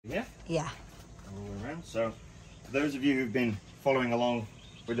Yeah. All the way around. So, for those of you who've been following along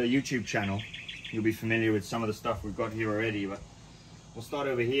with the YouTube channel, you'll be familiar with some of the stuff we've got here already. But we'll start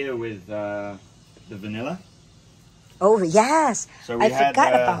over here with the vanilla. Oh yes, So I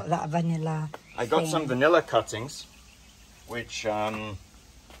forgot about that vanilla. I got some vanilla cuttings, which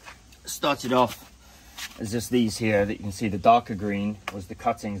started off as just these here that you can see. The darker green was the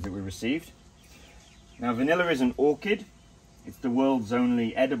cuttings that we received. Now vanilla is an orchid. It's the world's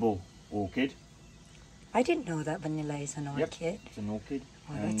only edible orchid. I didn't know that vanilla is an orchid. Yep, it's an orchid.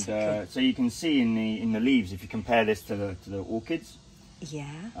 Oh, and that's okay. so you can see in the leaves, if you compare this to the orchids, Yeah.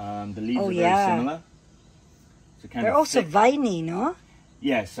 the leaves are very similar. So They're also viney, no?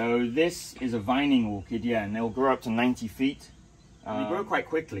 Yeah, so this is a vining orchid, yeah, and they'll grow up to 90 feet. They grow quite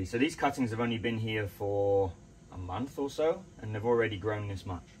quickly, so these cuttings have only been here for a month or so, and they've already grown this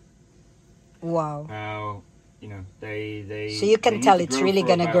much. Wow. Now, you know, they so you can tell it's really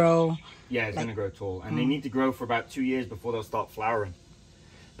going to grow. Yeah, it's going to grow tall, and they need to grow for about 2 years before they'll start flowering.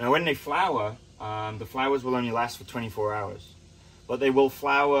 Now, when they flower, the flowers will only last for 24 hours, but they will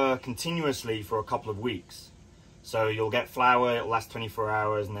flower continuously for a couple of weeks. So you'll get flower, it'll last 24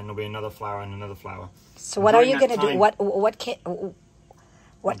 hours, and then there'll be another flower and another flower. So what are you going to do? What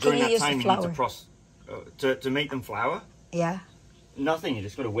can you use to flower? To make them flower? Yeah. Nothing. You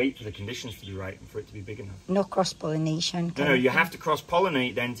just got to wait for the conditions to be right and for it to be big enough. No cross-pollination? No, you have to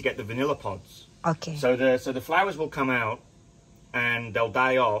cross-pollinate then to get the vanilla pods. Okay. So the flowers will come out and they'll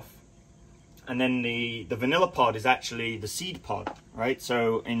die off. And then the vanilla pod is actually the seed pod, right?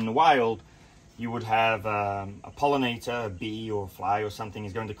 So in the wild, you would have a pollinator, a bee or a fly or something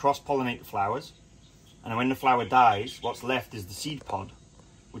is going to cross-pollinate the flowers. And when the flower dies, what's left is the seed pod,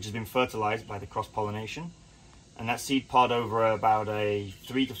 which has been fertilized by the cross-pollination. And that seed pod over about a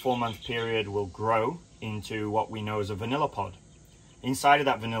 3 to 4 month period will grow into what we know as a vanilla pod. Inside of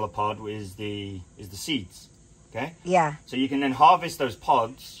that vanilla pod is the seeds, okay? Yeah. So you can then harvest those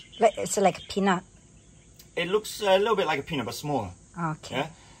pods. It's like a peanut. It looks a little bit like a peanut, but smaller. Okay. Yeah?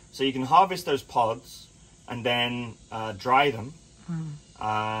 So you can harvest those pods and then dry them.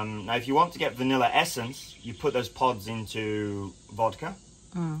 Now, if you want to get vanilla essence, you put those pods into vodka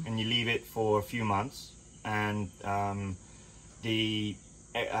and you leave it for a few months. And the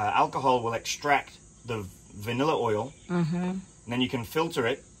alcohol will extract the vanilla oil. And then you can filter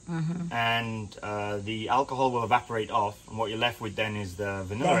it. And the alcohol will evaporate off. And what you're left with then is the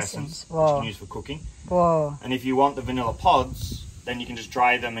vanilla essence, which you can use for cooking. Whoa. And if you want the vanilla pods, then you can just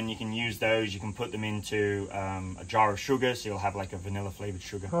dry them and you can use those. You can put them into a jar of sugar, so you'll have like a vanilla flavored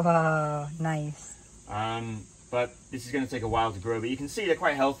sugar. Wow, nice. But this is going to take a while to grow. But you can see they're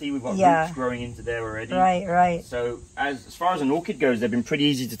quite healthy. We've got roots growing into there already. Right, right. So as far as an orchid goes, they've been pretty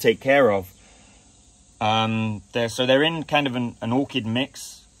easy to take care of. They're in kind of an orchid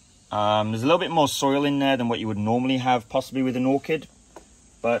mix. There's a little bit more soil in there than what you would normally have possibly with an orchid.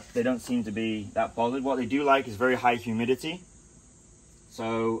 But they don't seem to be that bothered. What they do like is very high humidity.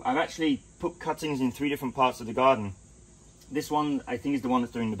 So I've actually put cuttings in 3 different parts of the garden. This one, I think, is the one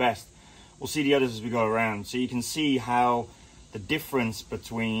that's doing the best. We'll see the others as we go around. So you can see how the difference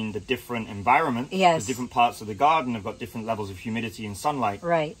between the different environments, the different parts of the garden have got different levels of humidity and sunlight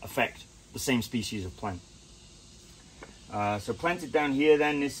affect the same species of plant. So planted down here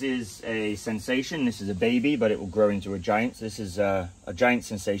then, this is a sensation. This is a baby, but it will grow into a giant. So this is a giant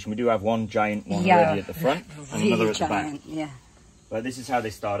sensation. We do have one giant one already at the front and another at the back. Yeah. But this is how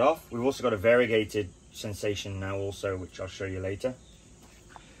they start off. We've also got a variegated sensation now also, which I'll show you later.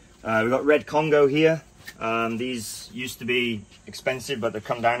 We've got red Congo here. These used to be expensive, but they've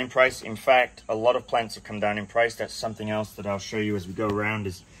come down in price. In fact, a lot of plants have come down in price. That's something else that I'll show you as we go around,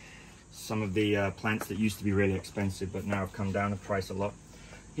 is some of the plants that used to be really expensive, but now have come down in price a lot.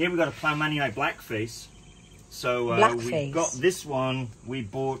 Here we've got a Ploumanii Blackface. So we've got this one we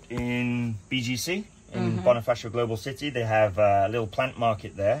bought in BGC. In Bonifacio Global City. They have a little plant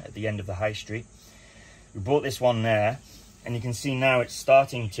market there at the end of the high street. We bought this one there, and you can see now it's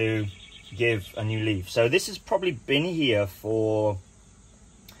starting to give a new leaf. So this has probably been here for,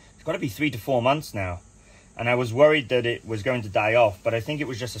 it's got to be 3 to 4 months now. And I was worried that it was going to die off, but I think it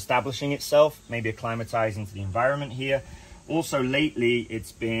was just establishing itself, maybe acclimatizing to the environment here. Also lately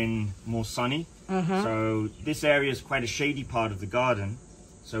it's been more sunny. So this area is quite a shady part of the garden.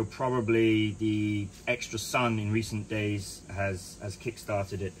 So probably the extra sun in recent days has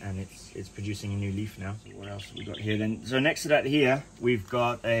kick-started it, and it's producing a new leaf now. So what else have we got here then? So next to that here, we've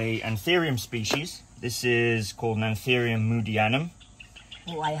got a Anthurium species. This is called Anthurium moodianum.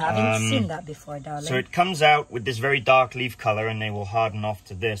 Oh, I haven't seen that before, darling. So it comes out with this very dark leaf color, and they will harden off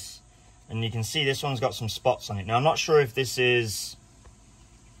to this. And you can see this one's got some spots on it. Now I'm not sure if this is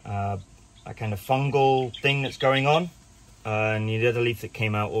a kind of fungal thing that's going on. And the other leaf that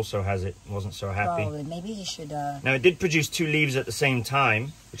came out also has it. Wasn't so happy. Well, maybe you should... Now, it did produce 2 leaves at the same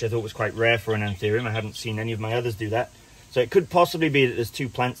time, which I thought was quite rare for an anthurium. I haven't seen any of my others do that. So it could possibly be that there's 2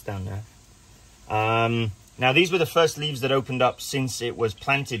 plants down there. Now, these were the first leaves that opened up since it was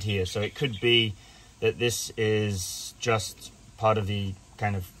planted here. So it could be that this is just part of the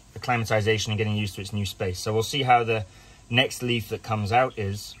kind of acclimatization and getting used to its new space. So we'll see how the next leaf that comes out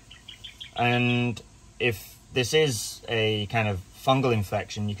is. And if this is a kind of fungal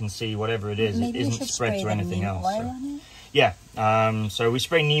infection, you can see whatever it is, maybe it isn't spread to anything else. So. Yeah, so we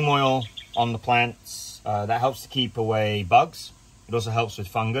spray neem oil on the plants. That helps to keep away bugs. It also helps with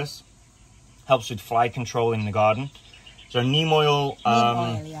fungus. Helps with fly control in the garden. So neem oil,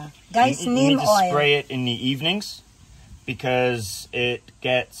 yeah. Guys, you neem need to oil. spray it in the evenings because it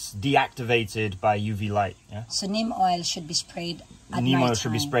gets deactivated by UV light. Yeah? So neem oil should be sprayed at Neem oil nighttime.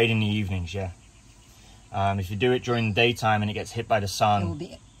 should be sprayed in the evenings, yeah. If you do it during the daytime and it gets hit by the sun,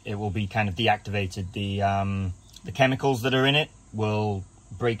 it will be kind of deactivated. The chemicals that are in it will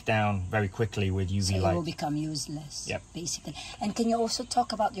break down very quickly with UV light. It will become useless, yep. basically. And can you also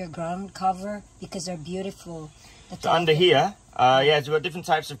talk about your ground cover? Because they're beautiful. So under here, yeah, we've got different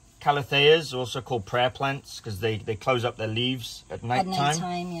types of calatheas, also called prayer plants, because they close up their leaves at night time. At night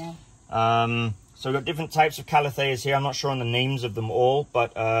time, yeah. So we've got different types of calatheas here. I'm not sure on the names of them all,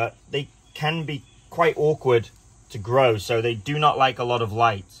 but they can be quite awkward to grow, so they do not like a lot of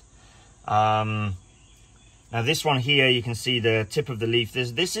light. Now this one here, you can see the tip of the leaf.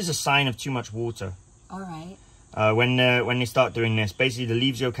 This is a sign of too much water. All right. When they start doing this, basically the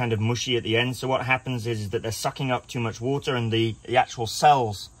leaves go kind of mushy at the end. So what happens is that they're sucking up too much water, and the actual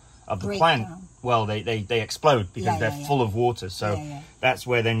cells of the plant, well, they explode because they're full of water. So that's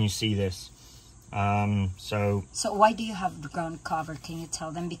where then you see this. So why do you have the ground cover? Can you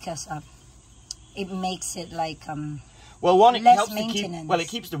tell them? Because it makes it like well, one, it helps to keep, well, it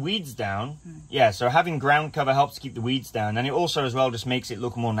keeps the weeds down. Yeah, so having ground cover helps to keep the weeds down, and it also as well just makes it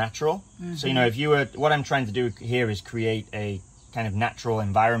look more natural. So, you know, if you were, what I'm trying to do here is create a kind of natural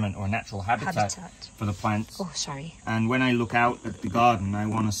environment or a natural habitat for the plants. Oh, sorry. And when I look out at the garden, I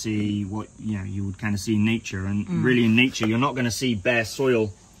want to see what, you know, you would kind of see in nature. And really in nature, you're not going to see bare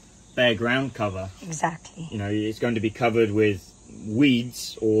soil, bare ground cover. Exactly. You know, it's going to be covered with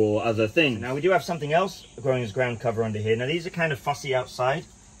weeds or other things. Now we do have something else growing as ground cover under here. Now these are kind of fussy outside.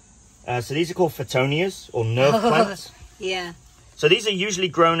 So these are called phoetonias or nerve plants. Yeah. So these are usually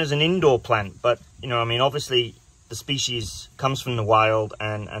grown as an indoor plant, but you know, I mean, obviously the species comes from the wild,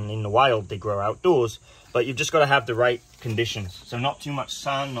 and in the wild they grow outdoors, but you've just got to have the right conditions. So not too much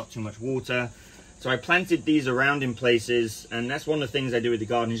sun, not too much water. So I planted these around in places, and that's one of the things I do with the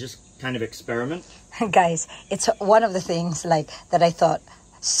garden, is just kind of experiment. Guys, it's one of the things like that I thought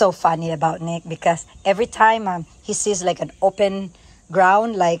so funny about Nick, because every time he sees like an open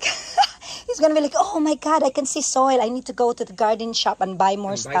ground, like he's gonna be like, oh my god, I can see soil, I need to go to the garden shop and buy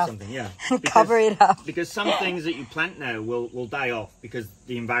more stuff, and cover it up, because some things that you plant now will die off because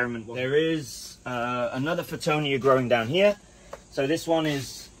the environment will. There is another Phoetonia growing down here. So this one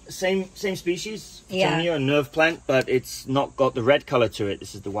is same species, Phoetonia, a nerve plant, but it's not got the red color to it.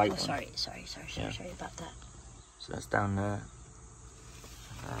 This is the white one. Sorry about that. So that's down there.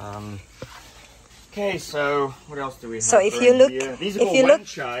 Okay, so what else do we have? So if you look, these are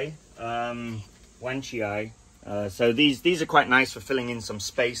called wanchii. So these are quite nice for filling in some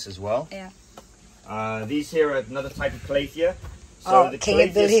space as well. Yeah. These here are another type of calathea. So can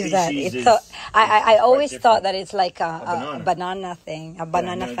you believe that? I always thought that it's like a banana thing, a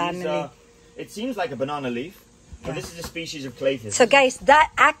banana family. It seems like a banana leaf. But this is a species of calathea. So guys,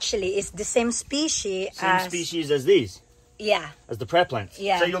 that actually is the same species as these. Yeah. As the prayer plants.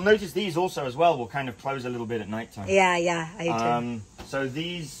 Yeah. So you'll notice these also as well will kind of close a little bit at night time. Yeah, I do. So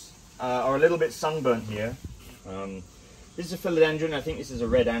these are a little bit sunburnt here. This is a philodendron. I think this is a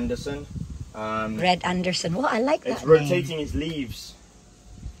red Anderson. Red Anderson. Well, I like that. It's rotating its leaves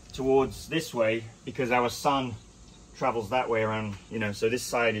towards this way because our sun travels that way around, you know, so this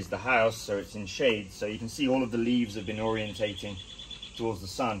side is the house, so it's in shade, so you can see all of the leaves have been orientating towards the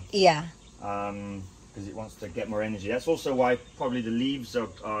sun. Yeah. Because it wants to get more energy. That's also why probably the leaves are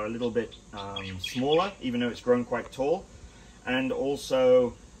a little bit smaller, even though it's grown quite tall. And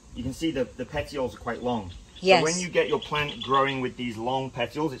also, you can see the petioles are quite long. Yes. So when you get your plant growing with these long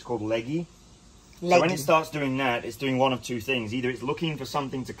petioles, it's called leggy. So when it starts doing that, it's doing one of two things. Either it's looking for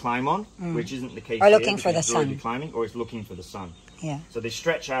something to climb on, which isn't the case or here, looking for the sun. Climbing, or it's looking for the sun. Yeah. So they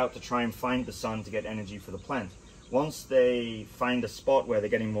stretch out to try and find the sun to get energy for the plant. once they find a spot where they're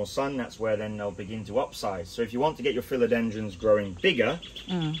getting more sun, that's where then they'll begin to upsize. So if you want to get your philodendrons growing bigger,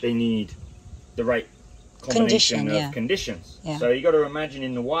 they need the right combination of conditions. Yeah. So you got to imagine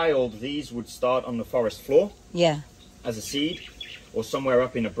in the wild, these would start on the forest floor as a seed, or somewhere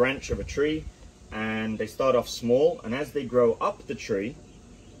up in a branch of a tree, and they start off small, and as they grow up the tree,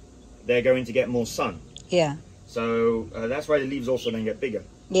 they're going to get more sun. Yeah. So that's why the leaves also then get bigger.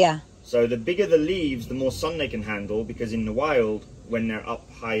 Yeah. So the bigger the leaves, the more sun they can handle, because in the wild, when they're up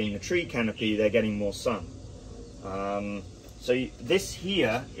high in the tree canopy, they're getting more sun. This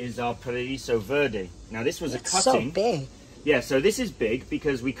here is our Paradiso Verde. Now this was a cutting. So big. Yeah, so this is big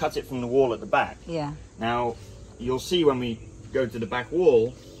because we cut it from the wall at the back. Yeah. Now, you'll see when we go to the back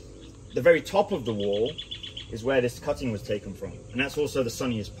wall, the very top of the wall is where this cutting was taken from. And that's also the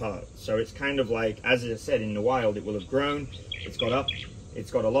sunniest part. So it's kind of like, as I said, in the wild, it will have grown, it's got up, it's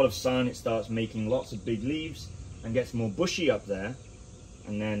got a lot of sun, it starts making lots of big leaves and gets more bushy up there.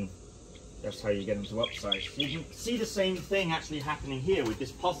 And then that's how you get them to upsize. You can see the same thing actually happening here with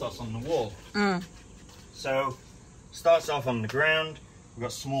this pothos on the wall. So, starts off on the ground, we've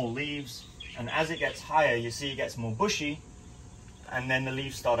got small leaves, and as it gets higher, you see it gets more bushy, and then the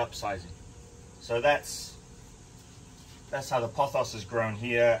leaves start upsizing. So that's how the pothos has grown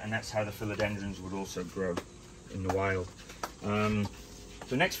here, and that's how the philodendrons would also grow in the wild.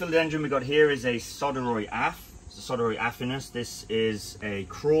 The next philodendron we got here is a Soderoy Aph. It's a Soderoy Aphinus. This is a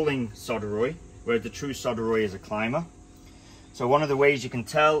crawling Soderoy, where the true Soderoy is a climber. So one of the ways you can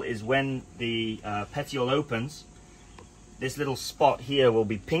tell is when the petiole opens, this little spot here will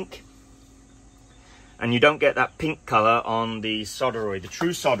be pink, and you don't get that pink color on the Soderoy. The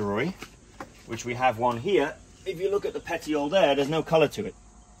true Soderoy, which we have one here, if you look at the petiole there, there's no color to it.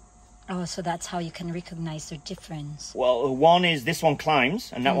 Oh, so that's how you can recognize the difference. Well, one is this one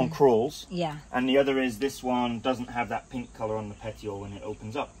climbs and that one crawls. Yeah. And the other is this one doesn't have that pink color on the petiole when it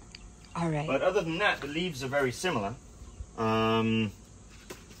opens up. All right. But other than that, the leaves are very similar. Although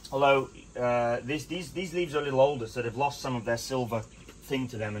these leaves are a little older, so they've lost some of their silver thing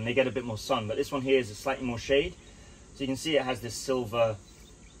to them and they get a bit more sun. But this one here is a slightly more shade. So you can see it has this silver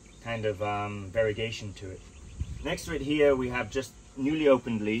kind of variegation to it. Next to it here, we have just newly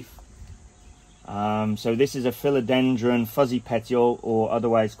opened leaf. So this is a philodendron fuzzy petiole, or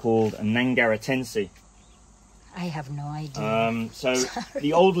otherwise called a Nangaratense. I have no idea. So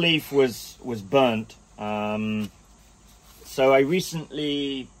the old leaf was burnt. So I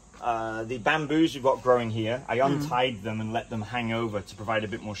recently, the bamboos we've got growing here, I untied them and let them hang over to provide a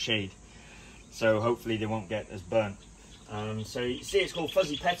bit more shade. So hopefully they won't get as burnt. So you see it's called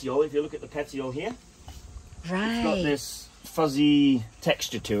fuzzy petiole. If you look at the petiole here, Right. it's got this fuzzy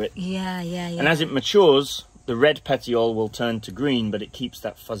texture to it. Yeah. And as it matures, the red petiole will turn to green, but it keeps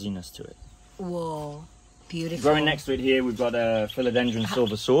that fuzziness to it. Whoa, beautiful. Growing next to it here, we've got a philodendron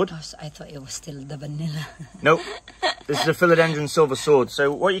silver sword. Oh, I thought it was still the vanilla. Nope, this is a philodendron silver sword.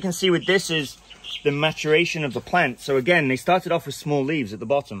 So what you can see with this is the maturation of the plant. So again, they started off with small leaves at the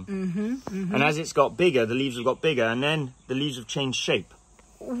bottom. And as it's got bigger, the leaves have got bigger, and then the leaves have changed shape.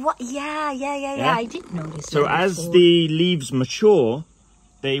 What? Yeah. I did notice. So as the leaves mature,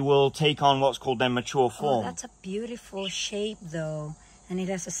 they will take on what's called their mature form. Oh, that's a beautiful shape, though, and it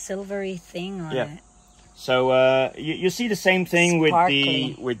has a silvery thing on it. So you see the same thing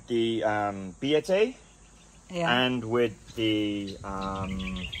Sparkly. with the Biete and with the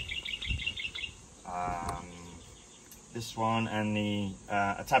this one and the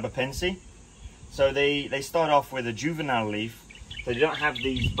Atabapense. So they start off with a juvenile leaf. So they don't have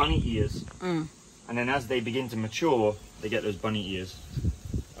these bunny ears, and then as they begin to mature, they get those bunny ears.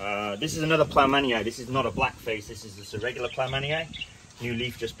 This is another Plougmanii. This is not a black face, this is just a regular Plougmanii. New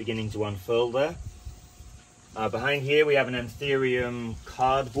leaf just beginning to unfurl there. Behind here we have an Anthurium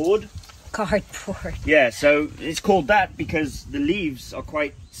cardboard. Cardboard. Yeah, so it's called that because the leaves are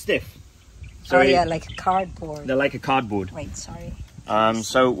quite stiff. So like a cardboard. They're like a cardboard. Wait, sorry.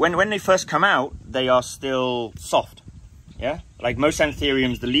 So when they first come out, they are still soft. Yeah, like most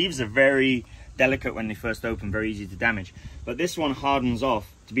Anthuriums, the leaves are very delicate when they first open, very easy to damage. But this one hardens off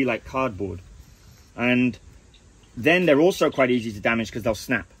to be like cardboard. And then they're also quite easy to damage because they'll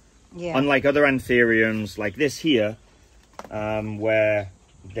snap. Yeah. Unlike other Anthuriums like this here, where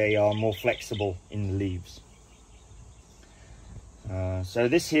they are more flexible in the leaves. So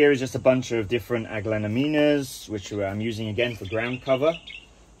this here is just a bunch of different Aglanominas, which I'm using again for ground cover,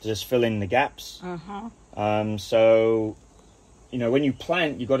 to just fill in the gaps. So, you know, when you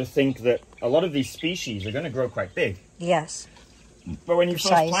plant, you've got to think that a lot of these species are going to grow quite big. Yes. But when you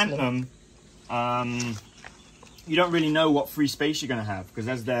first plant them, you don't really know what free space you're going to have, because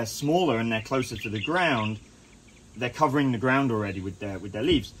as they're smaller and they're closer to the ground, they're covering the ground already with their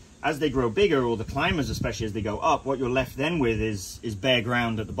leaves. As they grow bigger, or the climbers especially as they go up, what you're left then with is bare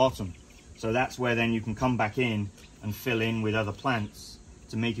ground at the bottom. So that's where then you can come back in and fill in with other plants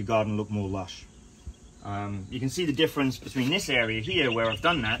to make your garden look more lush. You can see the difference between this area here where I've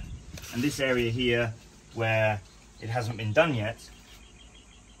done that and this area here where it hasn't been done yet.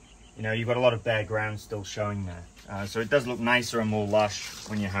 You know, you've got a lot of bare ground still showing there. So it does look nicer and more lush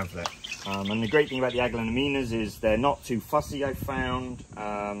when you have that. And the great thing about the aglaominas is they're not too fussy, I've found,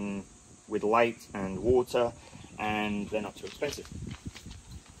 with light and water, and they're not too expensive.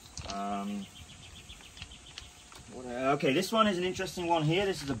 Okay, this one is an interesting one here.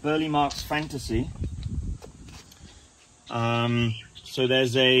 This is a Burley Marks Fantasy. So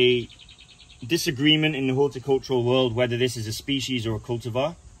there's a disagreement in the horticultural world whether this is a species or a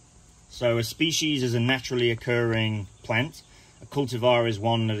cultivar. So a species is a naturally occurring plant. A cultivar is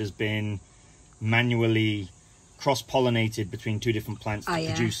one that has been manually cross-pollinated between two different plants to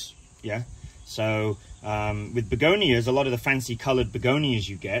produce. Yeah. So with begonias, a lot of the fancy coloured begonias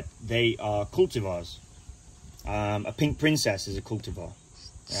you get, they are cultivars. A pink princess is a cultivar.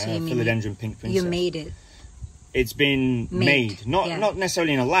 A philodendron pink princess. You made it. It's been made. Not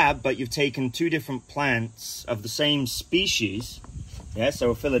necessarily in a lab, but you've taken two different plants of the same species,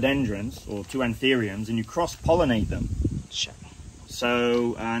 so philodendrons or two anthuriums, and you cross-pollinate them. Sure.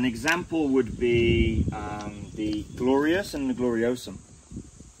 So an example would be the glorious and the gloriosum.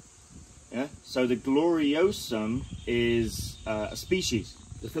 Yeah. So the gloriosum is a species.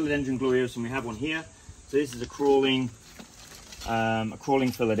 The philodendron gloriosum, we have one here. So this is a crawling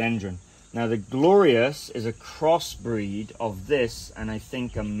philodendron. Now the glorious is a crossbreed of this and I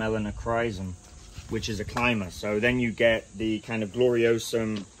think a melanochrysum, which is a climber. So then you get the kind of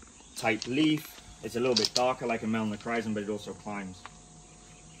gloriosum type leaf. It's a little bit darker like a melanochrysum, but it also climbs.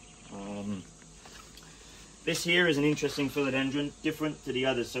 This here is an interesting philodendron, different to the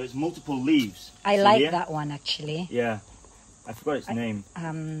others. So it's multiple leaves. I like that one actually. Yeah. I forgot its name.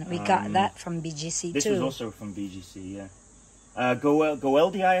 We got that from BGC this too. This was also from BGC, yeah.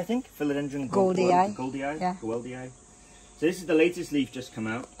 Goeldii, I think. Philodendron Goeldii. Yeah. Goeldii. So this is the latest leaf just come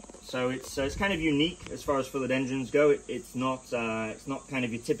out. So it's kind of unique as far as philodendrons go. It's not kind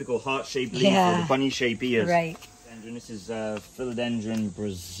of your typical heart-shaped leaf or the bunny-shaped ears. Right. And this is Philodendron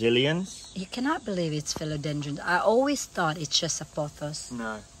Brazilians. You cannot believe it's philodendron. I always thought it's just a pothos.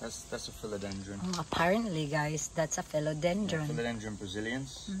 No, that's a philodendron. Apparently, guys, that's a philodendron. Yeah, Philodendron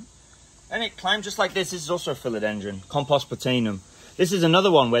Brazilians. And it climbs just like this. This is also a philodendron, Compost Platanum. This is another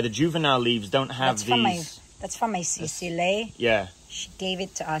one where the juvenile leaves don't have That's from my Cecile. Yeah. She gave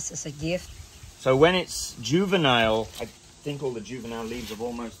it to us as a gift. So when it's juvenile, I think all the juvenile leaves have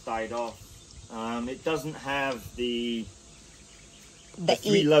almost died off. It doesn't have the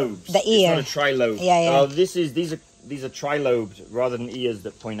three lobes. The ear. It's not a trilobe. Yeah. Oh, these are trilobed rather than ears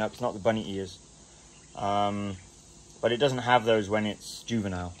that point up. It's not the bunny ears. But it doesn't have those when it's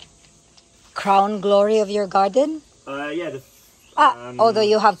juvenile. Crown glory of your garden? Yeah. Although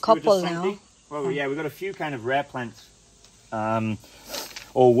you have couple now. Well, yeah, we've got a few kind of rare plants.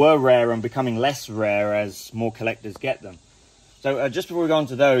 Or were rare and becoming less rare as more collectors get them. So just before we go on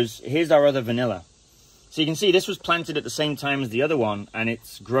to those, here's our other vanilla. So you can see this was planted at the same time as the other one, and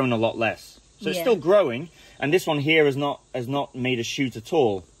it's grown a lot less. So it's still growing, and this one here has not made a shoot at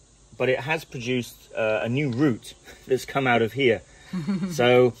all, but it has produced a new root that's come out of here.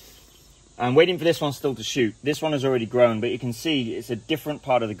 So I'm waiting for this one still to shoot. This one has already grown, but you can see it's a different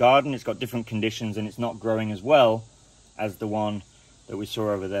part of the garden. It's got different conditions, and it's not growing as well as the one that we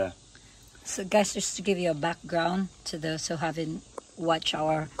saw over there. So guys, just to give you a background to those who haven't watched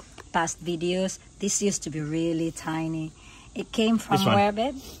our past videos, this used to be really tiny. It came from where,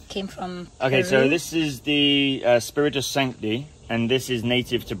 babe? Came from Okay, Peru? so this is the Spiritus Sancti, and this is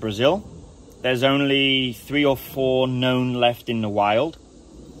native to Brazil. There's only 3 or 4 known left in the wild.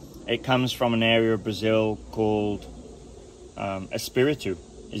 It comes from an area of Brazil called Espiritu,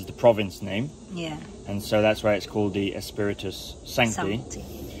 is the province name. Yeah. And so that's why it's called the Spiritus Sancti.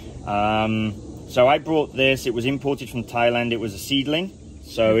 So I brought this. It was imported from Thailand. It was a seedling,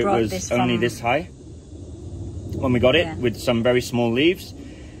 so it was only this high when we got it, with some very small leaves.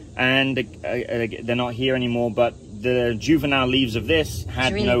 And they're not here anymore, but the juvenile leaves of this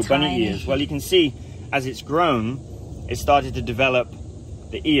had really no bunny ears. Well, you can see as it's grown, it started to develop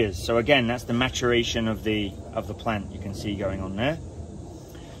the ears. So again, that's the maturation of the plant you can see going on there.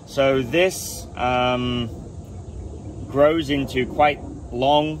 So this grows into quite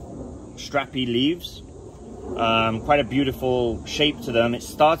long, strappy leaves, quite a beautiful shape to them. It's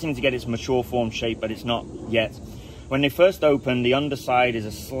starting to get its mature form shape, but it's not yet. When they first open, the underside is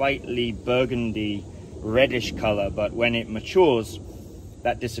a slightly burgundy reddish color, but when it matures,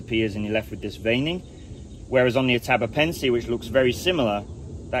 that disappears and you're left with this veining. Whereas on the Atabapensi, which looks very similar,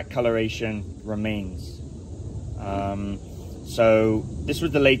 that coloration remains. So this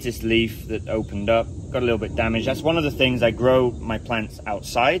was the latest leaf that opened up, got a little bit damaged. That's one of the things. I grow my plants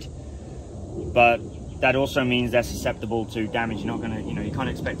outside, but that also means they're susceptible to damage. You're not gonna, you can't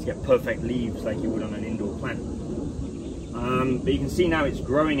expect to get perfect leaves like you would on an indoor plant. But you can see now it's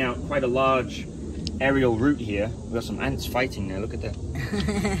growing out quite a large aerial root here. We've got some ants fighting there, look at that.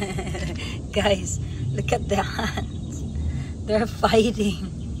 Guys, look at the ants. They're fighting.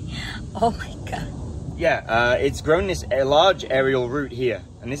 Oh my God. Yeah, it's grown this large aerial root here,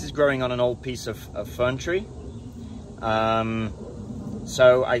 and this is growing on an old piece of fern tree.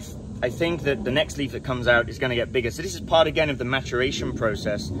 So I think that the next leaf that comes out is going to get bigger. So this is part again of the maturation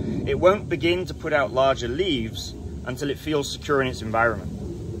process. It won't begin to put out larger leaves until it feels secure in its environment.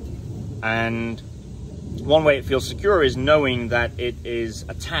 And one way it feels secure is knowing that it is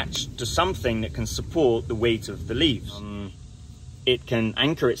attached to something that can support the weight of the leaves. It can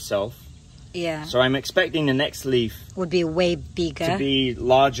anchor itself. Yeah. So I'm expecting the next leaf would be way bigger, to be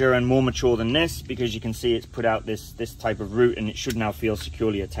larger and more mature than this, because you can see it's put out this type of root, and it should now feel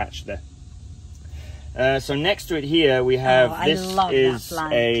securely attached there. So next to it here we have, this is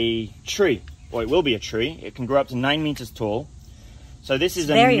a tree, or it will be a tree. It can grow up to 9 meters tall. So this is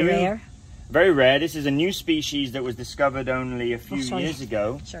very rare. Very rare. This is a new species that was discovered only a few years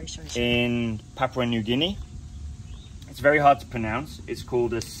ago in Papua New Guinea. It's very hard to pronounce. It's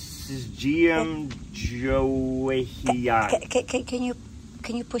called a Syzygium joahii.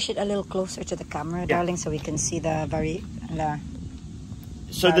 Can you push it a little closer to the camera, darling, so we can see the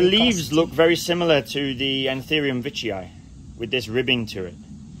So the leaves look very similar to the Anthurium veitchii, with this ribbing to it.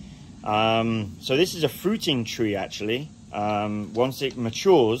 So this is a fruiting tree actually. Once it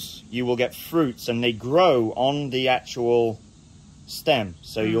matures, you will get fruits, and they grow on the actual stem.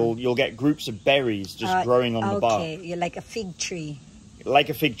 So you'll get groups of berries just growing on the bark. Okay, you're like a fig tree. Like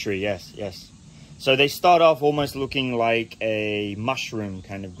a fig tree, yes. So they start off almost looking like a mushroom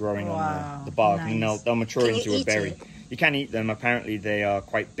kind of growing on the bark, nice. And they'll mature into a berry. You can eat them. Apparently they are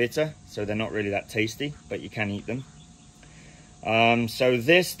quite bitter, so they're not really that tasty, but you can eat them. So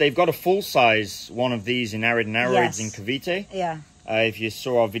they've got a full-size one of these in Arid Naroids in Cavite. Yeah. If you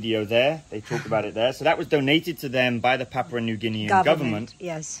saw our video there, they talk about it there. So that was donated to them by the Papua New Guinean government.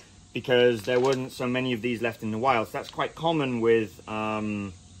 Yes. Because there weren't so many of these left in the wild. So that's quite common with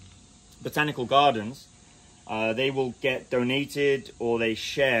botanical gardens. They will get donated, or they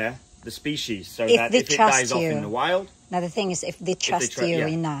share the species, so that if it dies off in the wild. Now the thing is, if they trust you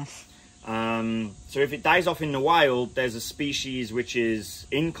enough. So if it dies off in the wild, there's a species which is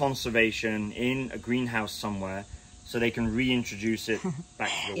in conservation in a greenhouse somewhere, so they can reintroduce it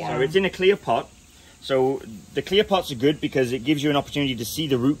back to the wild. So it's in a clear pot. So the clear pots are good because it gives you an opportunity to see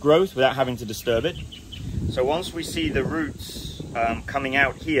the root growth without having to disturb it. So once we see the roots coming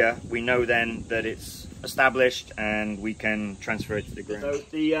out here, we know then that it's established and we can transfer it to the ground.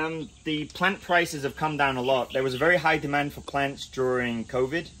 So the plant prices have come down a lot. There was a very high demand for plants during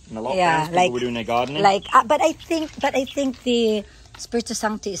COVID and the lockdowns. People were doing their gardening. But I think the Spiritus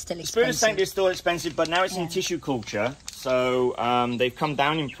Sancti is still expensive. Spiritus Sancti is still expensive, but now it's in tissue culture. So they've come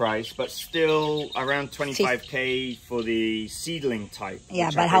down in price, but still around 25k for the seedling type. Yeah,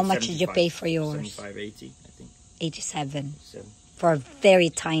 but how much did you pay for yours? 75, 80, I think. 87. For a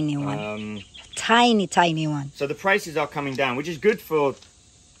very tiny one. Tiny one. So the prices are coming down, which is good for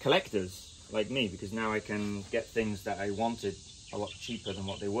collectors like me, because now I can get things that I wanted a lot cheaper than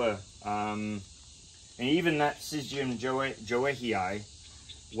what they were. And even that Syzygium joahii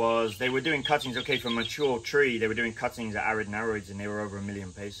was, they were doing cuttings, for a mature tree, they were doing cuttings at Arid Naroids, and they were over 1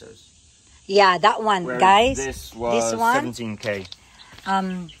 million pesos. Yeah, that one, whereas guys. This was 17k.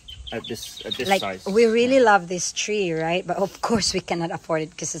 At this size. We really love this tree, right? But of course we cannot afford it,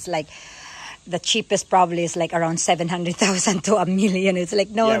 because it's like the cheapest probably is like around 700,000 to 1 million. It's like,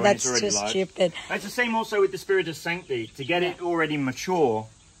 no, that's just stupid. It's the same also with the Spiritus Sancti. To get it already mature.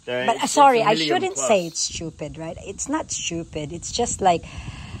 But sorry, I shouldn't say it's stupid, right? It's not stupid. It's just like,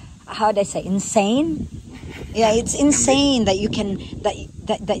 how do I say, insane? Yeah, it's insane that you can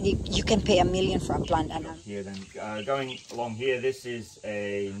you can pay 1 million for a plant. And here then, going along here, this is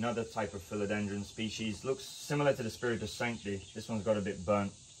another type of philodendron species. Looks similar to the Spiritus Sancti. This one's got a bit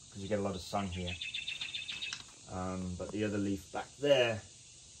burnt because you get a lot of sun here. But the other leaf back there.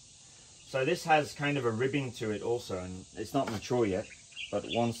 So this has kind of a ribbing to it also, and it's not mature yet. But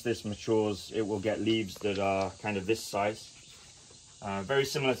once this matures, it will get leaves that are kind of this size. Very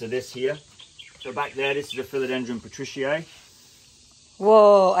similar to this here. So back there, this is a Philodendron patriciae.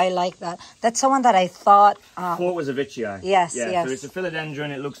 Whoa, I like that. That's the one that I thought. Thought was a Veitchii. Yes, yeah, yes. So it's a philodendron.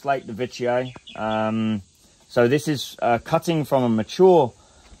 It looks like the Veitchii. So this is cutting from a mature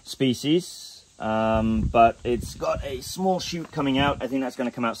species, but it's got a small shoot coming out. I think that's going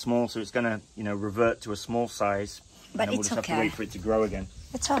to come out small, so it's going to, you know, revert to a small size. But and it's we'll just have to wait for it to grow again.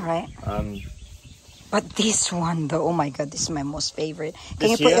 It's all right. But this one, though, oh my God, this is my most favorite. Can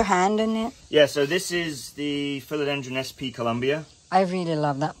you put your hand in it? Yeah, so this is the philodendron SP Columbia. I really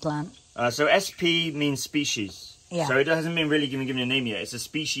love that plant. So SP means species. Yeah. So it hasn't been really given a name yet. It's a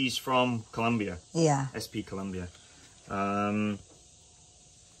species from Colombia. Yeah. SP Columbia. So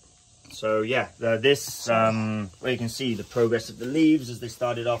yeah, this, well, you can see the progress of the leaves as they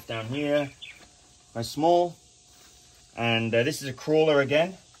started off down here. Very small. And this is a crawler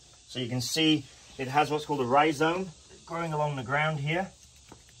again. So you can see it has what's called a rhizome growing along the ground here.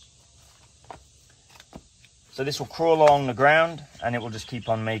 So this will crawl along the ground and it will just keep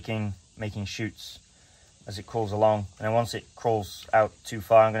on making shoots as it crawls along. And then once it crawls out too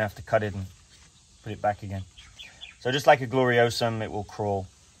far, I'm going to have to cut it and put it back again. So just like a gloriosum, it will crawl.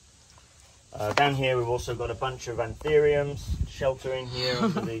 Down here we've also got a bunch of anthuriums sheltering here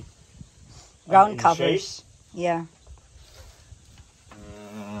under the ground covers. Yeah.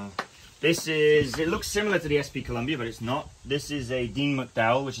 It looks similar to the SP Columbia, but it's not. This is a Dean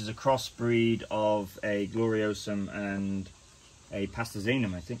McDowell, which is a crossbreed of a gloriosum and a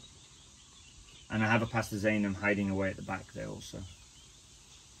pastazanum, I think. And I have a pastazanum hiding away at the back there also.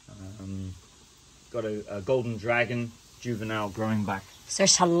 Got a golden dragon juvenile growing back. So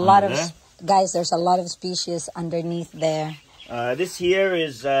there's a lot of, guys, there's a lot of species underneath there. This here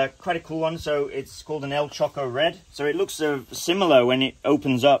is quite a cool one. So it's called an El Choco Red. So it looks similar when it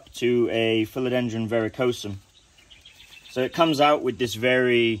opens up to a Philodendron verrucosum. So it comes out with this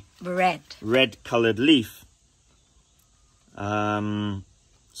very red colored leaf.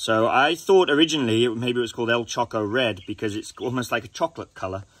 So I thought originally maybe it was called El Choco Red because it's almost like a chocolate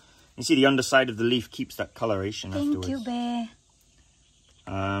color. You see the underside of the leaf keeps that coloration afterwards. Thank you, Bear.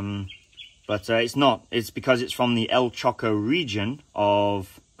 But it's not. It's because it's from the El Choco region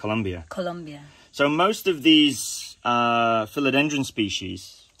of Colombia. So most of these philodendron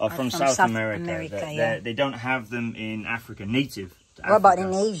species are from South America. They don't have them in Africa, native to Africa. What about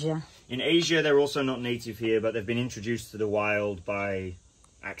in Asia? In Asia, they're also not native here, but they've been introduced to the wild by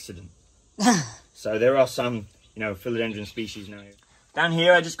accident. So there are some, you know, philodendron species now. Down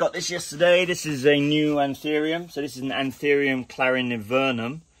here, I just got this yesterday. This is a new anthurium. So this is an Anthurium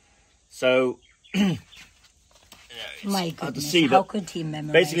clarinivernum. So, my goodness, how could he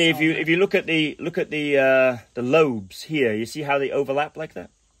memorize? Basically, if you look at the lobes here, you see how they overlap like that.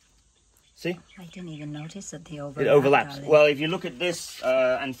 See? I didn't even notice that they overlap. It overlaps. Darling. Well, if you look at this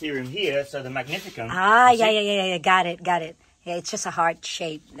anthurium here, so the magnificum. Yeah, got it. Yeah, it's just a heart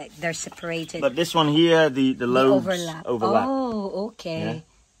shape. Like they're separated. But this one here, the lobes overlap. Oh, okay. Yeah.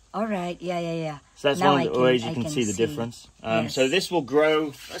 All right. Yeah. So that's now one of the ways you can see the difference. Yes. So this will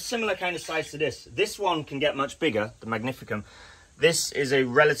grow a similar kind of size to this. This one can get much bigger, the magnificum. This is a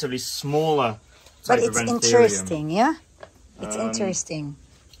relatively smaller type of anthurium. But it's interesting, yeah? It's interesting.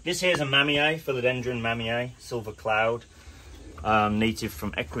 This here is a mammiae, Philodendron mammiae, silver cloud, native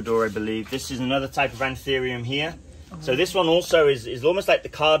from Ecuador, I believe. This is another type of anthurium here. So this one also is almost like the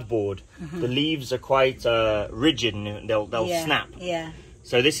cardboard. The leaves are quite rigid and they'll snap. Yeah.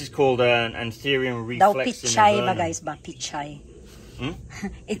 So this is called an Anthurium reflex. Daw pichay ba guys ba? Pichay.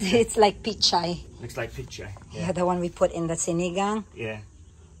 It's like pichay. Looks like pichay. Yeah, the one we put in the sinigang. Yeah.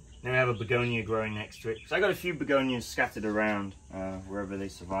 Then we have a begonia growing next to it. So I got a few begonias scattered around wherever they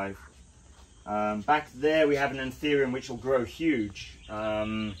survive. Back there we have an Anthurium which will grow huge.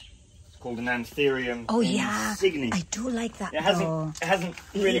 It's called an Anthurium insigne. I do like that. It hasn't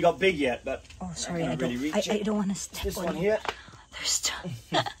really got big yet, but sorry, I don't want to step this on one here. There's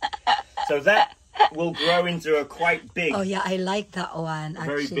So that will grow into a quite big. Oh yeah, I like that one.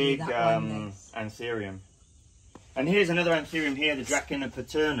 Very big Anthurium. And here's another Anthurium here, the Dracena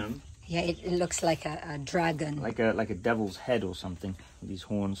paternum. Yeah, it looks like a dragon. Like a devil's head or something with these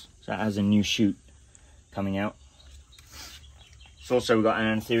horns. So it has a new shoot coming out. So also we've got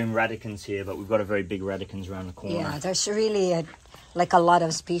an Anthurium radicans here, but we've got a very big radicans around the corner. Yeah, there's really like a lot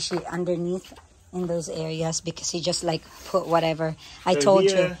of species underneath in those areas because he just like put whatever. I told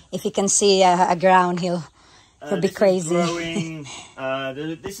you, if he can see a ground, he'll be crazy.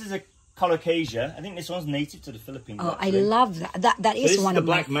 This is a colocasia. I think this one's native to the Philippines. Oh, actually. I love that. That is one of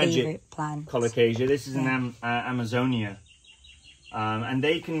my favorite plants. Colocasia. This is an Amazonia. And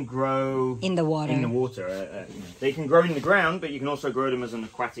they can grow in the water. They can grow in the ground, but you can also grow them as an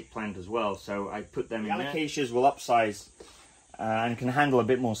aquatic plant as well. So I put them in there. Alocasias will upsize and can handle a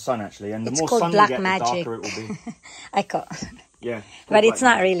bit more sun actually. And the It's more called sun black you get, magic. the darker it will be. I call, Yeah, but it's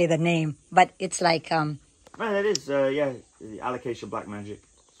not magic. really the name. But it's like Well, it is. Yeah, the alocasia black magic.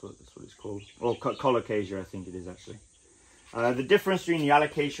 That's what it's called. Or colocasia, I think it is actually. The difference between the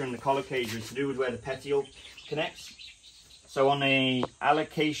alocasia and the colocasia is to do with where the petiole connects. So on the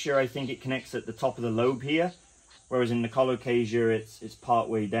alocasia, I think it connects at the top of the lobe here, whereas in the colocasia, it's part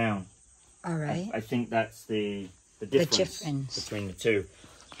way down. all right. I think that's the difference between the two.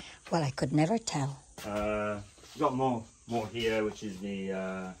 Well, I could never tell. We've got more here, which is the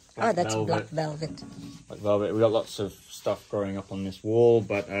Oh, that's velvet. black velvet. Black velvet. We've got lots of stuff growing up on this wall,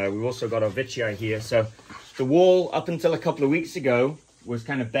 but we've also got our Vicii here. So the wall, up until a couple of weeks ago, was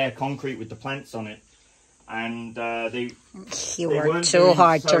kind of bare concrete with the plants on it. And You worked too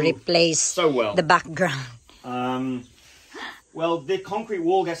hard to replace so well. the background. Well, the concrete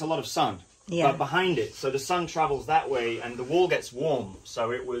wall gets a lot of sun, but behind it, so the sun travels that way, and the wall gets warm,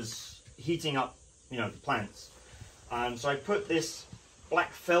 so it was heating up, you know, the plants. So I put this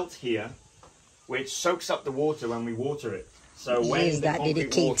black felt here, which soaks up the water when we water it. So when the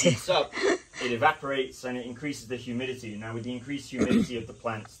concrete wall heats up, it evaporates and it increases the humidity. Now with the increased humidity of the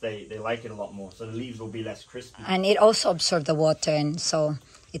plants, they like it a lot more, so the leaves will be less crispy. And it also absorbs the water, and so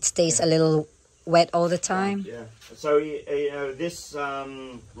it stays a little wet all the time. Yeah. So this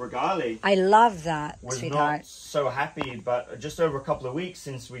regale, I love that, was sweetheart. not so happy, but just over a couple of weeks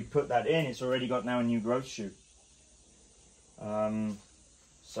since we put that in, it's already got now a new growth shoot.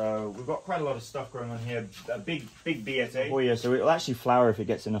 So we've got quite a lot of stuff going on here. A big BSA. Oh yeah, so it'll actually flower if it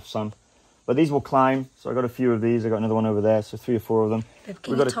gets enough sun. But these will climb. So I got a few of these. I got another one over there. So 3 or 4 of them. But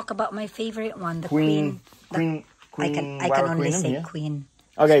can you talk about my favorite one, the queen? Queen. I can only say queen.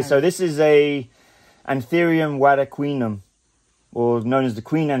 Okay, so this is a Anthurium waraquinum, or known as the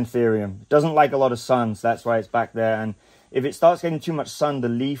queen anthurium. It doesn't like a lot of sun, so that's why it's back there. And if it starts getting too much sun, the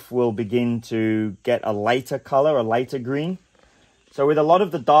leaf will begin to get a lighter color, a lighter green. So with a lot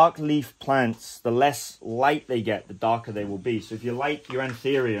of the dark leaf plants, the less light they get, the darker they will be. So if you like your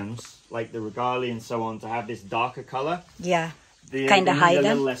anthuriums, like the regale and so on, to have this darker color, they kind of hide need a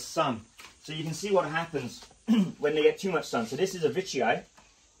them. little less sun. So you can see what happens when they get too much sun. So this is a Vicii,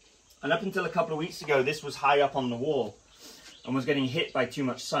 and up until a couple of weeks ago, this was high up on the wall and was getting hit by too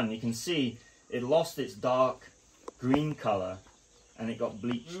much sun. You can see it lost its dark green color and it got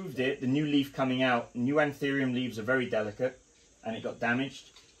bleached. Moved it, the new leaf coming out. New anthurium leaves are very delicate, and it got damaged,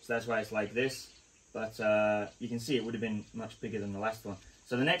 so that's why it's like this. But you can see it would have been much bigger than the last one.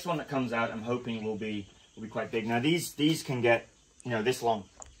 So the next one that comes out, I'm hoping will be quite big. Now these can get, you know, this long.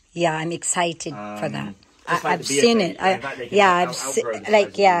 Yeah, I'm excited for that. Like I've seen it. I've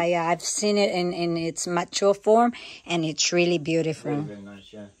seen it in its mature form, and it's really beautiful. Very, very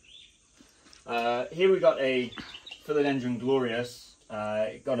nice, yeah. Here we got a Philodendron glorious.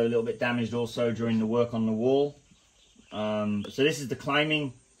 It got a little bit damaged also during the work on the wall. So this is the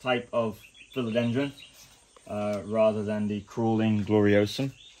climbing type of philodendron rather than the crawling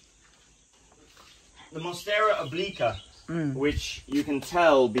gloriosum. The Monstera obliqua, which you can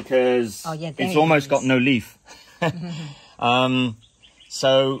tell because it's almost got no leaf.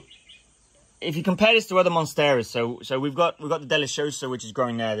 So if you compare this to other Monsteras, so we've got the Deliciosa, which is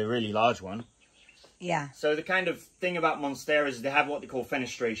growing there, the really large one. Yeah. So the kind of thing about Monsteras is they have what they call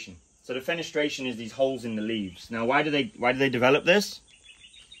fenestration. So the fenestration is these holes in the leaves. Now, why do they develop this?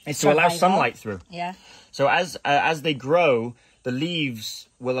 It's to allow sunlight through. Yeah. So as they grow, the leaves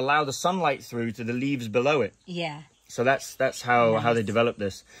will allow the sunlight through to the leaves below it. Yeah. So that's how they develop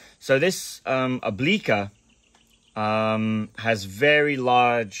this. So this obliqua has very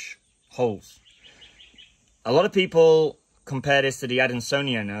large holes. A lot of people compare this to the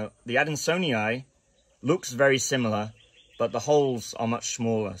Adansonii. Now, the Adansonii looks very similar, but the holes are much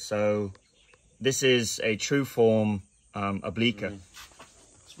smaller. So this is a true form obliqua.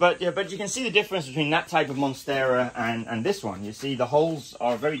 But you can see the difference between that type of Monstera and this one. You see the holes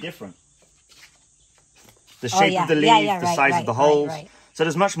are very different. The shape of the leaf, the size of the holes. So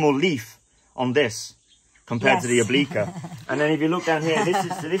there's much more leaf on this compared to the obliqua. And then if you look down here, this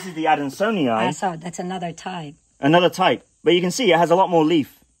is the Adansonii. I saw that's another type. Another type. But you can see it has a lot more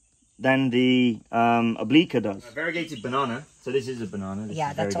leaf than the obliqua does. A variegated banana. So this is a banana. This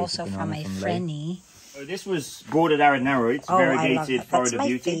is that's also from a Frenny. So this was bordered Aroid, variegated Florida That's my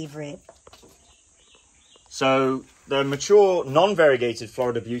Beauty. favorite. So the mature non-variegated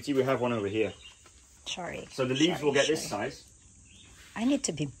Florida Beauty, we have one over here. Sorry. So the leaves will get this size. I need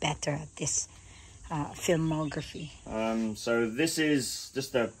to be better at this filmography. So this is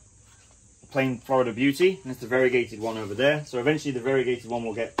just a plain Florida Beauty, and it's the variegated one over there. So eventually the variegated one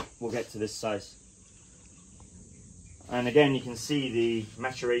will get to this size. And again, you can see the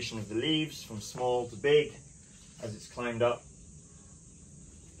maturation of the leaves from small to big as it's climbed up.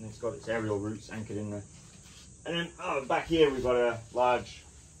 And it's got its aerial roots anchored in there. And then back here we've got a large,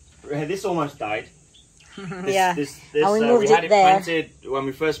 this almost died. We had it planted when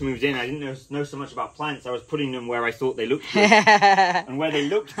we first moved in. I didn't know so much about plants. I was putting them where I thought they looked good. And where they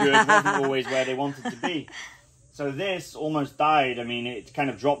looked good wasn't always where they wanted to be. So this almost died. I mean, it kind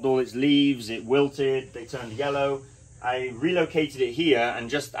of dropped all its leaves, it wilted, they turned yellow. I relocated it here, and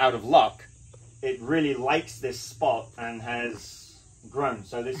just out of luck, it really likes this spot and has grown.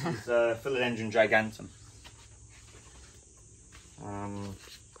 So this is Philodendron gigantum.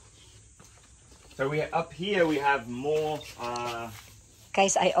 So up here we have more.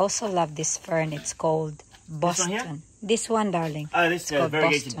 Guys, I also love this fern. It's called Boston. This one, darling. This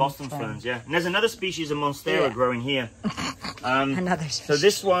variegated Boston ferns, yeah. And there's another species of Monstera growing here. Another species. So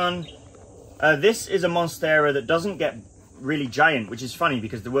this one, this is a Monstera that doesn't get really giant, which is funny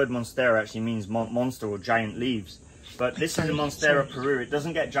because the word Monstera actually means monster or giant leaves. But this is a Monstera Peru. It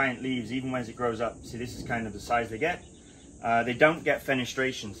doesn't get giant leaves even as it grows up. See, this is kind of the size they get. They don't get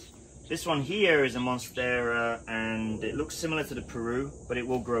fenestrations. This one here is a Monstera, and it looks similar to the Peru, but it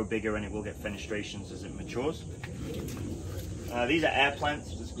will grow bigger and it will get fenestrations as it matures. These are air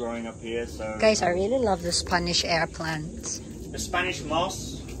plants just growing up here. So guys, I really love the Spanish air plants. The Spanish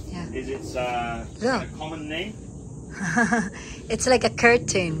moss is its kind of common name. It's like a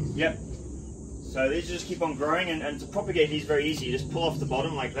curtain. Yep. So these just keep on growing, and to propagate these very easy. You just pull off the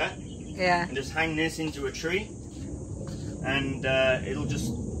bottom like that. Yeah. And just hang this into a tree, and it'll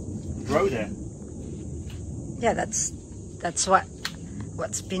just grow there. Yeah, that's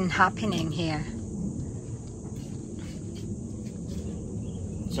what's been happening here.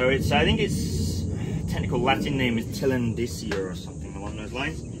 So I think its technical Latin name is Tillandsia or something along those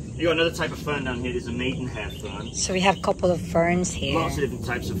lines. You got another type of fern down here. There's a maidenhair fern. So we have a couple of ferns here. Lots of different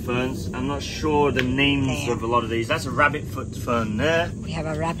types of ferns. I'm not sure the names of a lot of these. That's a rabbit foot fern there. We have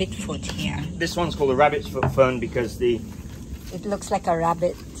a rabbit foot here. This one's called a rabbit foot fern because it looks like a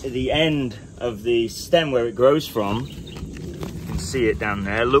rabbit. The end of the stem where it grows from, you can see it down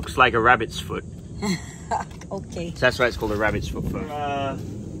there, looks like a rabbit's foot. Okay. So that's why it's called a rabbit's foot fern.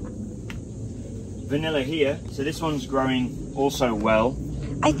 Vanilla here. So this one's growing also well.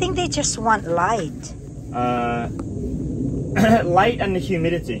 I think they just want light. Light and the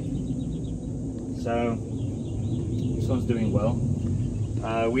humidity. So this one's doing well.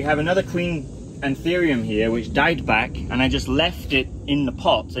 We have another queen anthurium here which died back, and I just left it in the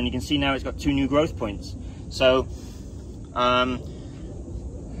pot, and you can see now it's got 2 new growth points. So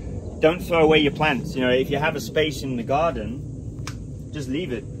don't throw away your plants. You know, if you have a space in the garden, just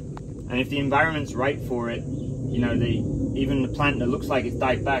leave it. And if the environment's right for it, you know, even the plant that looks like it's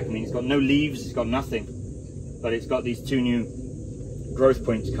died back, I mean, it's got no leaves, it's got nothing, but it's got these 2 new growth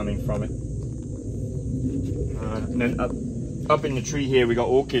points coming from it. And then up in the tree here, we got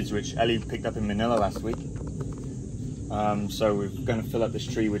orchids, which Ellie picked up in Manila last week. So we're going to fill up this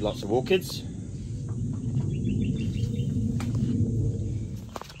tree with lots of orchids.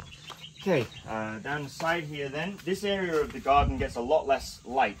 Okay, down the side here then, this area of the garden gets a lot less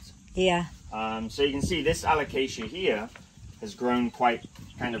light. Yeah. So you can see this alocasia here has grown quite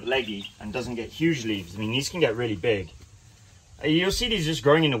kind of leggy and doesn't get huge leaves. I mean, these can get really big. You'll see these just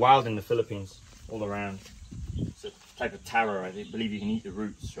growing in the wild in the Philippines all around. It's a type of taro. I believe you can eat the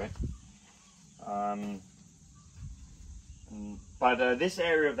roots, right? But this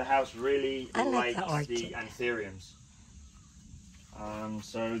area of the house really likes the anthuriums.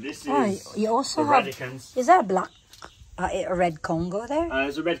 So this is you also the have, radicans. Is that a black, a red Congo there?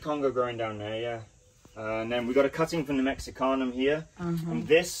 There's a red Congo growing down there, yeah. And then we got a cutting from the Mexicanum here. And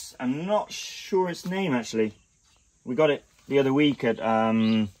this, I'm not sure its name actually. We got it the other week at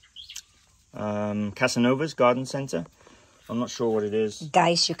Casanova's Garden Center. I'm not sure what it is.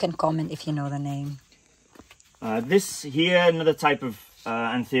 Guys, you can comment if you know the name. This here, another type of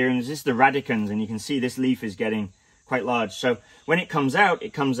anthuriums. This is the radicans, and you can see this leaf is getting quite large. So when it comes out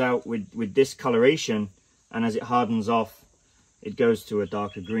with discoloration, and as it hardens off, it goes to a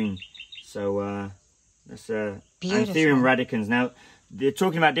darker green. So that's Anthurium radicans. Now, they're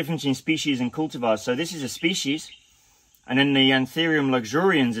talking about difference in species and cultivars. So this is a species, and then the Anthurium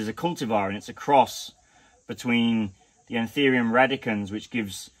luxurians is a cultivar, and it's a cross between the Anthurium radicans, which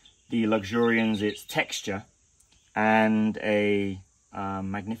gives the luxurians its texture, and a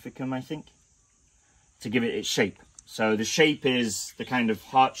magnificum, I think, to give it its shape. So the shape is the kind of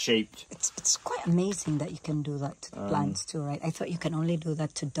heart-shaped. It's quite amazing that you can do that to the plants too, right? I thought you can only do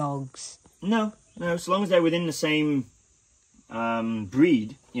that to dogs. No, as long as they're within the same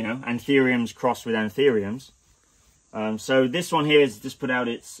breed, you know, Anthuriums crossed with Anthuriums, So this one here is just put out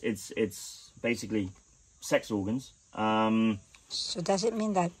its basically sex organs. So does it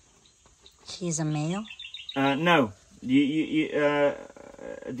mean that he's a male? No, the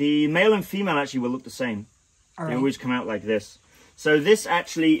male and female actually will look the same. They always come out like this. So this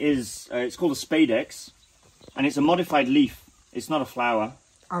actually is, it's called a spadex, and it's a modified leaf. It's not a flower.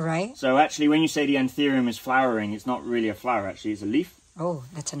 All right. So actually when you say the anthurium is flowering, it's not really a flower, actually it's a leaf. Oh,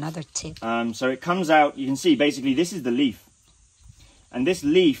 that's another tip. So it comes out, you can see basically this is the leaf. And this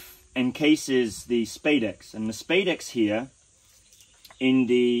leaf encases the spadex. And the spadex here in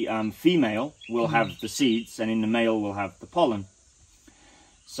the female will have the seeds, and in the male will have the pollen.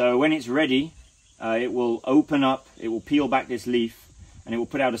 So when it's ready, it will open up, it will peel back this leaf, and it will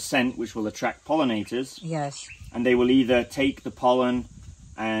put out a scent which will attract pollinators. Yes. And they will either take the pollen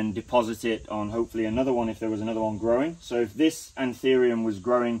and deposit it on hopefully another one if there was another one growing. So if this anthurium was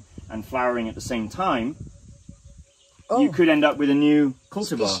growing and flowering at the same time, you could end up with a new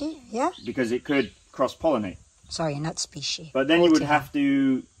cultivar. Species? Yeah. Because it could cross-pollinate. Sorry, not species. But then you would have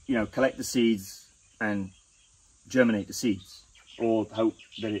to, collect the seeds and germinate the seeds, or hope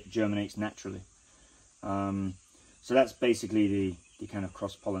that it germinates naturally. So that's basically the kind of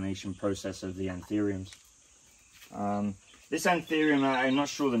cross-pollination process of the anthuriums. This anthurium, I'm not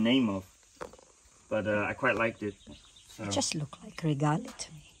sure the name of, but I quite liked it. So. It just looked like regali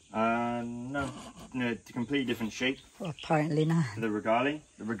to me. No, it's a completely different shape. Well, apparently not. The regali.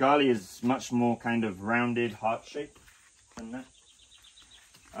 The regali is much more kind of rounded, heart-shaped than that.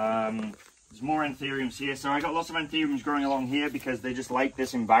 There's more anthuriums here. So I got lots of anthuriums growing along here because they just like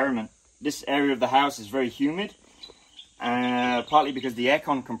this environment. This area of the house is very humid, partly because the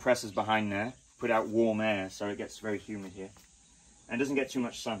aircon compressors behind there put out warm air, so it gets very humid here and doesn't get too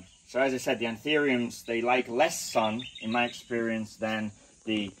much sun. So as I said, the anthuriums, they like less sun in my experience than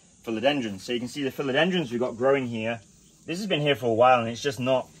the philodendrons. So you can see the philodendrons we've got growing here. This has been here for a while and it's just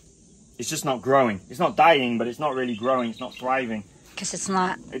not growing. It's not dying, but it's not really growing. It's not thriving. Because it's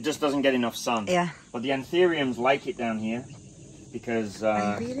not. It just doesn't get enough sun. Yeah. But the anthuriums like it down here because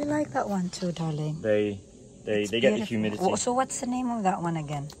I really like that one too, darling. They get the humidity. So what's the name of that one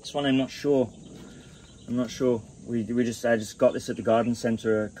again? This one I'm not sure. I'm not sure. I just got this at the garden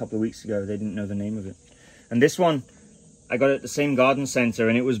centre a couple of weeks ago. They didn't know the name of it. And this one, I got it at the same garden centre,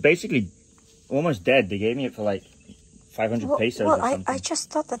 and it was basically almost dead. They gave me it for like 500 pesos or something. I just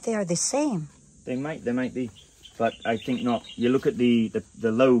thought that they are the same. They might be, but I think not. You look at the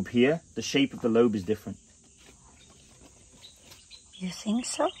lobe here. The shape of the lobe is different. You think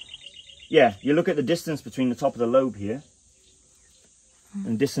so? Yeah, you look at the distance between the top of the lobe here, and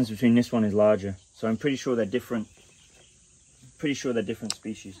the distance between this one is larger. So I'm pretty sure they're different. Pretty sure they're different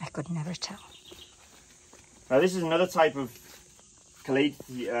species. I could never tell. Now this is another type of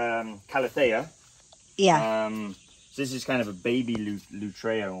Calathea. Yeah. So this is kind of a baby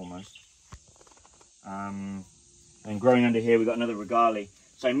Lutrea almost. And growing under here, we've got another regali.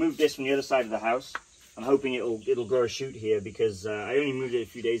 So I moved this from the other side of the house. I'm hoping it'll grow a shoot here because I only moved it a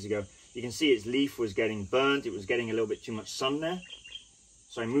few days ago. You can see its leaf was getting burnt. It was getting a little bit too much sun there.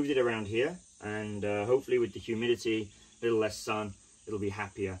 So I moved it around here, and hopefully with the humidity, a little less sun, it'll be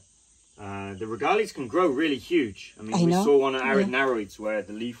happier. The regalis can grow really huge. I mean, we saw one at Aroid where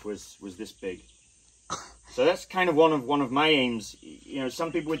the leaf was this big. So that's kind of one of my aims.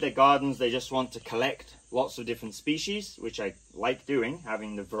 Some people with their gardens, they just want to collect lots of different species, which I like doing,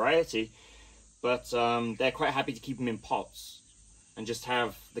 having the variety. But they're quite happy to keep them in pots and just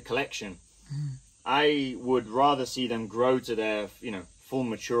have the collection. I would rather see them grow to their, full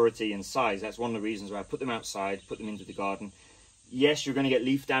maturity and size. That's one of the reasons why I put them outside, put them into the garden. Yes, you're going to get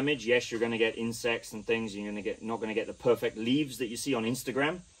leaf damage. Yes, you're going to get insects and things. You're not going to get the perfect leaves that you see on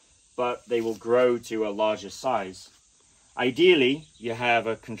Instagram, but they will grow to a larger size. Ideally, you have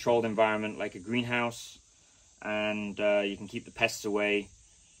a controlled environment like a greenhouse, and you can keep the pests away,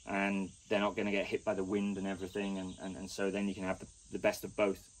 and they're not going to get hit by the wind and everything, and so then you can have the best of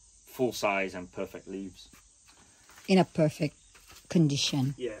both, full size and perfect leaves. In a perfect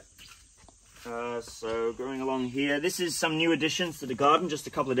condition. Yeah. So going along here, this is some new additions to the garden just a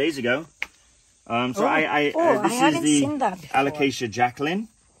couple of days ago. This is the Alocasia Jacqueline,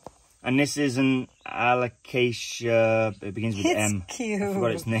 and this is an Alocasia. It begins with M. Cute. I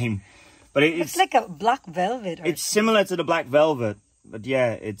forgot its name, but it's like a black velvet. It's similar to the black velvet, but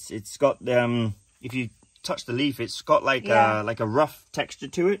yeah, it's got if you touch the leaf, it's got like a rough texture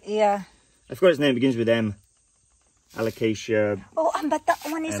to it. Yeah. I forgot its name. It begins with M. Alocasia. Oh, but that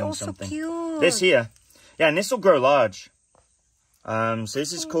one is also something. Cute. This here, yeah, and this will grow large. So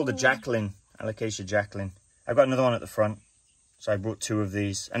this is called a Jacqueline, Alocasia Jacqueline. I've got another one at the front. So I bought 2 of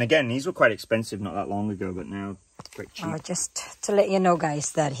these. And again, these were quite expensive not that long ago, but now quite cheap. Just to let you know,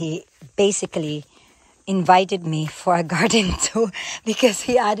 guys, that he basically invited me for a garden tour because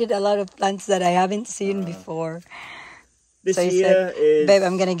he added a lot of plants that I haven't seen before. This so he here said, is... Babe,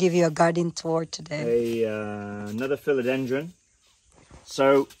 I'm going to give you a garden tour today. Another philodendron.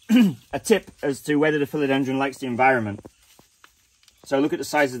 So, a tip as to whether the philodendron likes the environment. So look at the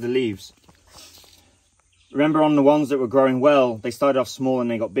size of the leaves. Remember on the ones that were growing well, they started off small and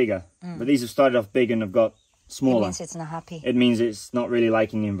they got bigger. But these have started off big and have got smaller. It means it's not happy. It means it's not really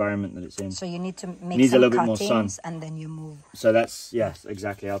liking the environment that it's in. So you need to make some cuttings and then you move. So that's, yes,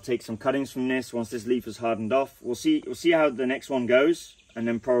 exactly. I'll take some cuttings from this once this leaf is hardened off. We'll see how the next one goes, and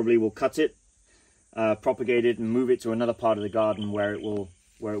then probably we'll cut it, propagate it, and move it to another part of the garden where it will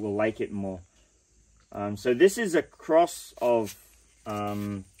like it more. So this is a cross of a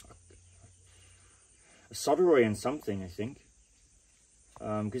Soderoy and something, I think.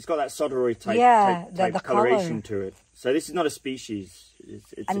 Because it's got that Soderoy type coloration to it. So this is not a species.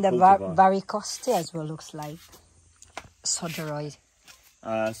 It's and a the varicosity as well looks like Soderoy.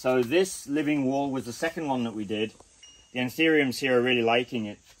 So this living wall was the second one that we did. The anthuriums here are really liking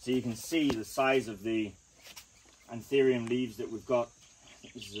it. So you can see the size of the anthurium leaves that we've got.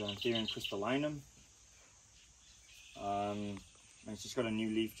 This is Anthurium crystallinum. And it's just got a new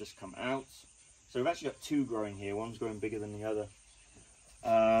leaf just come out. So we've actually got 2 growing here. One's growing bigger than the other.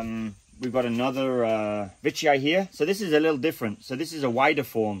 We've got another Vichii here. So this is a little different. So this is a wider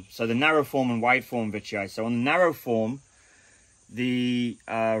form. So the narrow form and wide form Vichii. So on the narrow form, the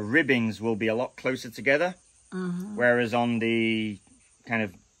ribbings will be a lot closer together. Whereas on the kind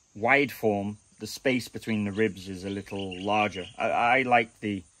of wide form, the space between the ribs is a little larger. I like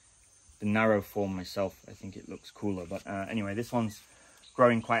the narrow form myself. I think it looks cooler. But anyway, this one's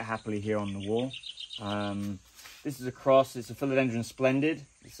growing quite happily here on the wall. This is a cross. It's a Philodendron Splendid.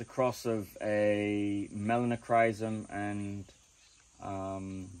 It's a cross of a Melanochrysum and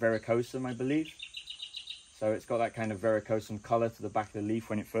Verrucosum, I believe. So it's got that kind of Verrucosum colour to the back of the leaf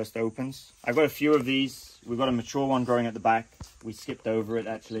when it first opens. I've got a few of these. We've got a mature one growing at the back. We skipped over it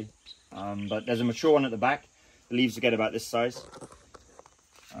actually. But there's a mature one at the back. The leaves will get about this size.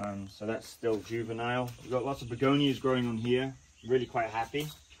 So that's still juvenile. We've got lots of begonias growing on here. Really quite happy.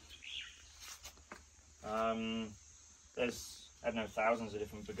 There's, I don't know, thousands of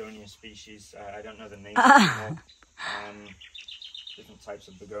different begonia species. I don't know the names anymore. Different types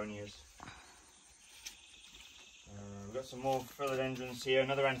of begonias. We've got some more philodendrons here,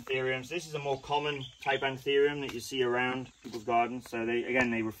 another anthurium. So this is a more common type anthurium that you see around people's gardens. So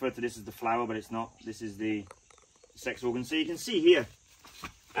they refer to this as the flower, but it's not. This is the sex organ. So you can see here,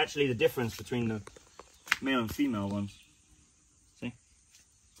 actually, the difference between the male and female ones. See?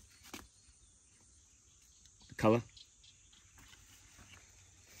 The colour.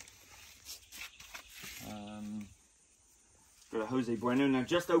 Got a Jose Bueno. Now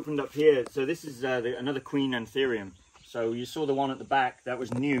just opened up here. So this is another queen anthurium. So you saw the one at the back, that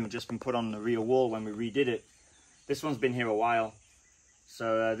was new, just been put on the rear wall when we redid it. This one's been here a while.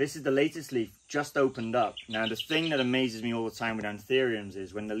 So this is the latest leaf, just opened up. Now the thing that amazes me all the time with anthuriums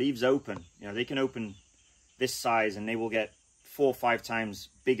is when the leaves open, you know, they can open this size and they will get 4 or 5 times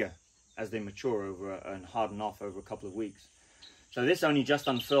bigger as they mature over and harden off over a couple of weeks. So this only just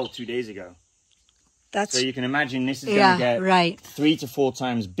unfurled 2 days ago. So you can imagine this is going to get 3 to 4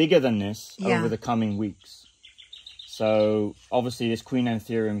 times bigger than this over the coming weeks. So obviously this queen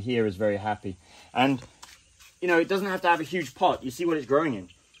anthurium here is very happy. And, you know, it doesn't have to have a huge pot. You see what it's growing in.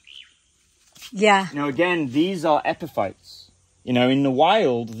 Yeah. Now, again, these are epiphytes. You know, in the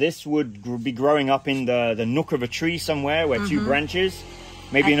wild, this would be growing up in the nook of a tree somewhere where 2 branches,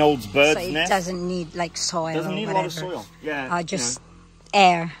 maybe an old bird's nest. So it doesn't need like soil. It doesn't need a lot of soil. Yeah. Just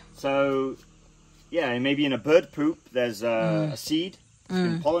air. So, yeah, maybe in a bird poop, there's a seed. It's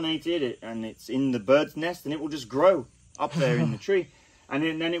been pollinated and it's in the bird's nest and it will just grow up there in the tree. And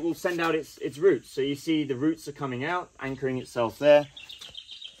then it will send out its roots. So you see the roots are coming out, anchoring itself there.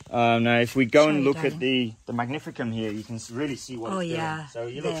 Now, if we go and look at the Magnificum here, you can really see what it's doing. So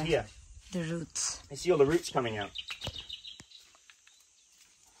you look here. The roots. You see all the roots coming out.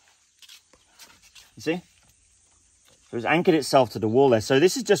 You see? So it's anchored itself to the wall there. So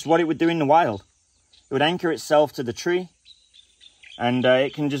this is just what it would do in the wild. It would anchor itself to the tree. And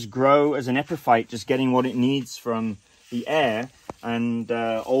it can just grow as an epiphyte, just getting what it needs from the air and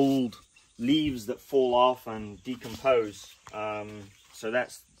old leaves that fall off and decompose. So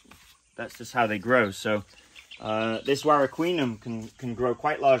that's just how they grow. So this Warraquenum can grow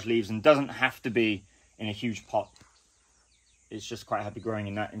quite large leaves and doesn't have to be in a huge pot. It's just quite happy growing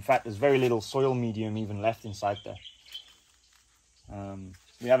in that. In fact, there's very little soil medium even left inside there.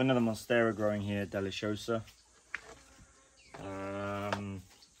 We have another monstera growing here, deliciosa.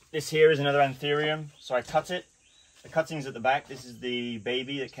 This here is another anthurium, so I cut it. The cutting's at the back. This is the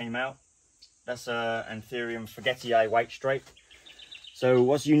baby that came out. That's anthurium forgetii white stripe. So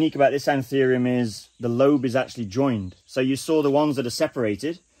what's unique about this anthurium is the lobe is actually joined. So you saw the ones that are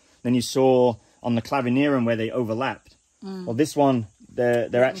separated, then you saw on the clavinerum where they overlapped. Well, this one,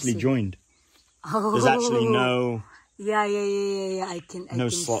 they're actually joined. Oh. There's actually no... Yeah. I can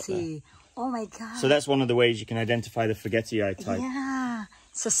slot see. there. Oh my God. So that's one of the ways you can identify the forgetii type. Yeah.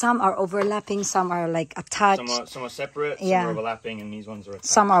 So some are overlapping, some are like attached. Some are separate, yeah. some are overlapping, and these ones are attached.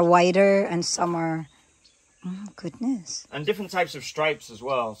 Some are wider and some are... goodness. And different types of stripes as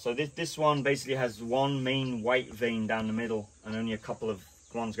well. So this one basically has one main white vein down the middle and only a couple of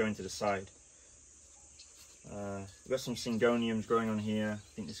ones going to the side. We've got some syngoniums growing on here.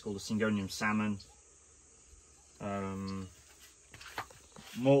 I think this is called a syngonium salmon.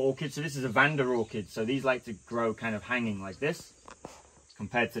 More orchids. So this is a Vanda orchid. So these like to grow kind of hanging like this,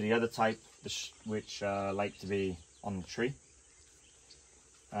 compared to the other type, which like to be on the tree.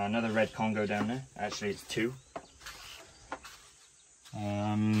 Another red Congo down there. Actually, it's two.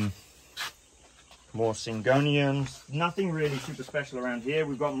 More syngoniums. Nothing really super special around here.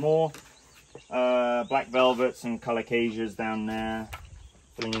 We've got more black velvets and colocasias down there,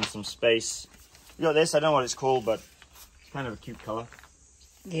 filling in some space. We got this. I don't know what it's called, but it's kind of a cute color.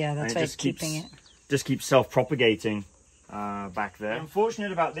 Yeah, that's why it's keeping it. Just keeps self-propagating back there. What's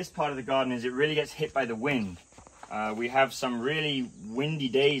unfortunate about this part of the garden is it really gets hit by the wind. We have some really windy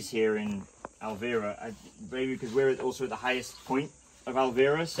days here in Alvira, maybe because we're also at the highest point of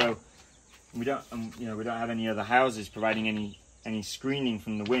Alvira, so we don't, we don't have any other houses providing any screening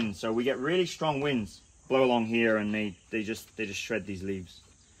from the wind. So we get really strong winds blow along here, and they just shred these leaves.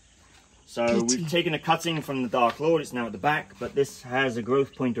 So we've taken a cutting from the Dark Lord. It's now at the back, but this has a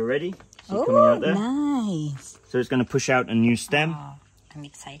growth point already. See, coming out there. Nice. So it's going to push out a new stem. Oh, I'm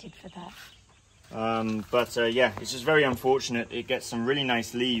excited for that. Yeah, it's just very unfortunate. It gets some really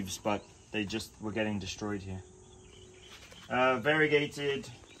nice leaves, but they just were getting destroyed here. Variegated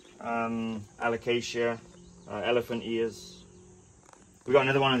alocasia, elephant ears. We've got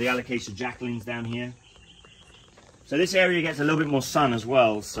another one of the alocasia jacquelines down here. So this area gets a little bit more sun as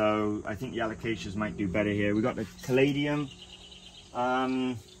well, so I think the alocasias might do better here. We've got the caladium.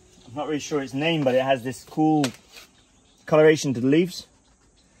 I'm not really sure its name, but it has this cool coloration to the leaves.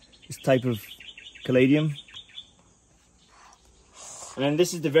 This type of caladium. And then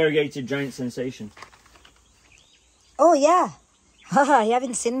this is the variegated giant sensation. Oh yeah. I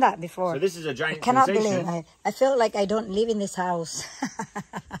haven't seen that before. So this is a giant I cannot sensation. believe I feel like I don't live in this house.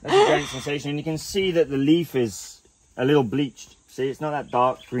 That's a giant sensation, and you can see that the leaf is a little bleached. See, it's not that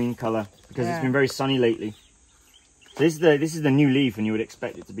dark green color because it's been very sunny lately. So this is the new leaf, and you would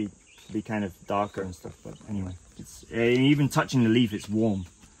expect it to be kind of darker and stuff. But anyway, it's even touching the leaf, it's warm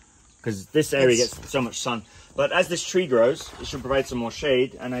because this area gets so much sun. But as this tree grows, it should provide some more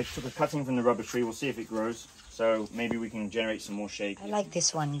shade. And I took a cutting from the rubber tree. We'll see if it grows. So maybe we can generate some more shade. I like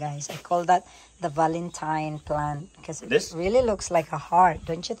this one, guys. I call that the Valentine plant because it really looks like a heart,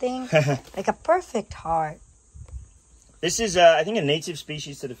 don't you think? Like a perfect heart. This is, I think, a native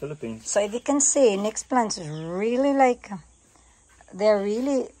species to the Philippines. So if you can see, Nick's plants is really like, they're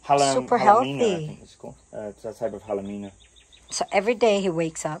really super Halamina, healthy. I think it's called. It's that type of Halamina. So every day he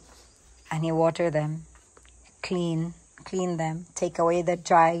wakes up and he water them, clean them, take away the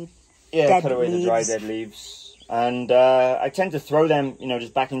dried dead cut away leaves. the dry dead leaves. And I tend to throw them,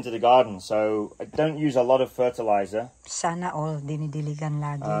 just back into the garden. So I don't use a lot of fertilizer. Sana all dinidiligan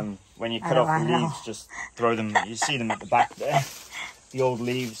lagi. When you cut off the leaves, just throw them. You see them at the back there. The old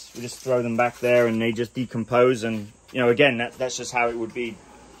leaves, we just throw them back there, and they just decompose. And again, that's just how it would be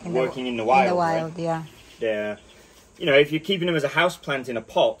working in the wild. In the wild, right? Yeah. If you're keeping them as a house plant in a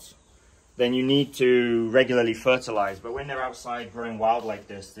pot, then you need to regularly fertilize. But when they're outside growing wild like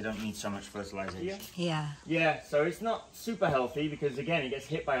this, they don't need so much fertilization. Yeah, so it's not super healthy because, again, it gets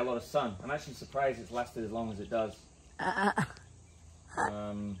hit by a lot of sun. I'm actually surprised it's lasted as long as it does.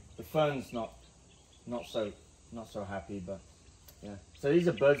 The fern's not so happy, but yeah. So these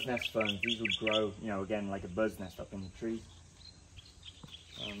are bird's nest ferns. These would grow, again, like a bird's nest up in the tree.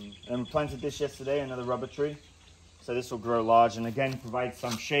 And we planted this yesterday, another rubber tree. So this will grow large and, again, provide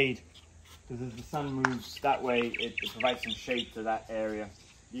some shade. Because as the sun moves that way, it provides some shade to that area.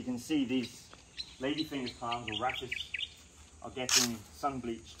 You can see these ladyfingers palms or rhapis are getting sun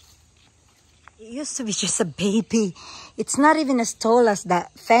bleached. It used to be just a baby. It's not even as tall as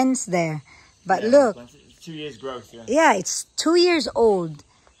that fence there. But look. It's 2 years growth, yeah. Yeah, it's 2 years old.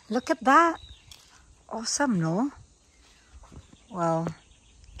 Look at that. Awesome, no? Well,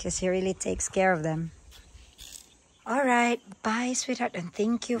 because he really takes care of them. All right, bye, sweetheart, and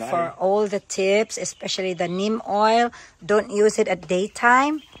thank you for all the tips, especially the neem oil. Don't use it at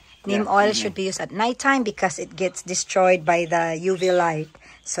daytime. Neem oil should be used at nighttime because it gets destroyed by the UV light,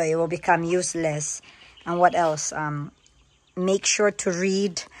 so it will become useless. And what else? Make sure to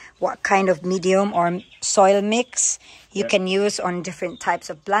read what kind of medium or soil mix you can use on different types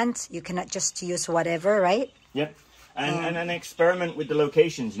of plants. You cannot just use whatever, right? Yep. And experiment with the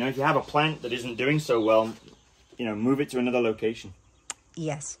locations. You know, if you have a plant that isn't doing so well, you know, move it to another location.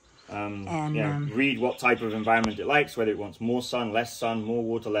 Yes. Read what type of environment it likes, whether it wants more sun, more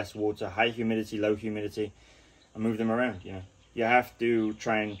water, less water, high humidity, low humidity, and move them around. You know, you have to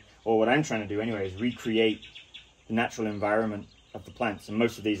try and, or what I'm trying to do anyway, is recreate the natural environment of the plants. And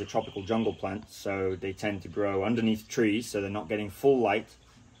most of these are tropical jungle plants, so they tend to grow underneath trees, so they're not getting full light,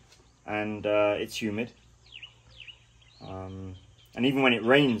 and it's humid. And even when it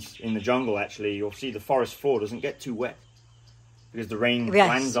rains in the jungle, actually, you'll see the forest floor doesn't get too wet because the rain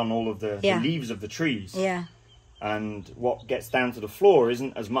lands on all of the leaves of the trees. Yeah. And what gets down to the floor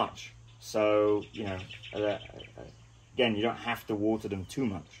isn't as much. So, you know, again, you don't have to water them too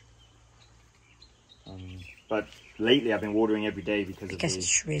much. But lately I've been watering every day because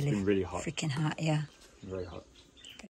it's really, it's been really hot. Freaking hot, yeah. Very hot.